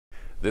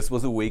This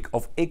was a week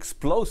of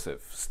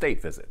explosive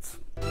state visits.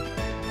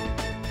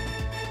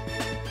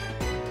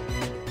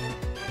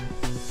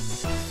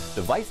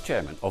 The vice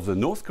chairman of the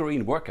North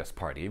Korean Workers'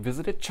 Party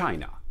visited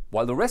China,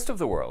 while the rest of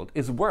the world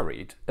is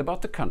worried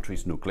about the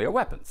country's nuclear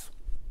weapons.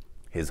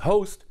 His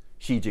host,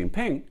 Xi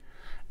Jinping,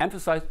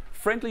 emphasized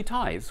friendly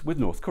ties with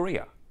North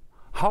Korea.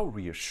 How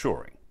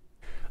reassuring.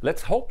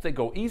 Let's hope they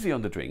go easy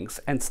on the drinks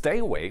and stay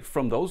away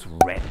from those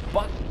red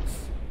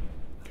buttons.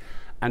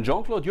 And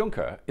Jean-Claude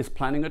Juncker is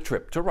planning a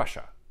trip to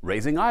Russia,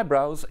 raising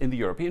eyebrows in the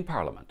European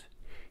Parliament.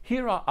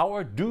 Here are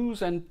our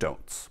do's and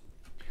don'ts.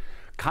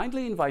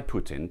 Kindly invite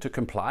Putin to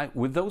comply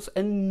with those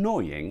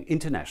annoying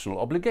international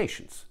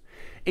obligations,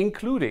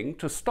 including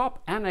to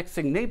stop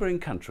annexing neighboring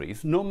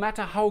countries no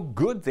matter how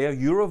good their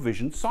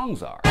Eurovision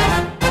songs are.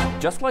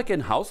 Just like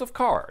in House of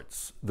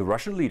Cards, the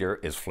Russian leader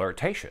is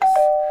flirtatious,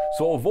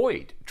 so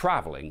avoid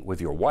traveling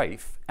with your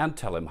wife and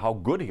tell him how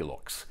good he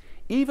looks,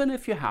 even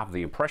if you have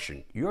the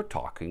impression you're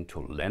talking to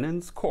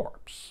Lenin's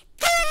corpse.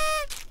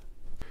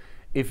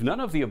 If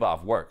none of the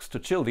above works to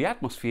chill the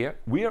atmosphere,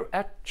 we're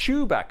at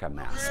Chewbacca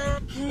Mask.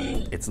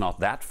 It's not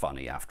that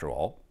funny after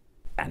all.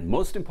 And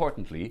most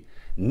importantly,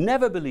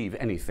 never believe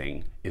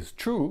anything is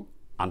true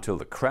until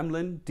the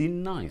Kremlin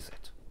denies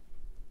it.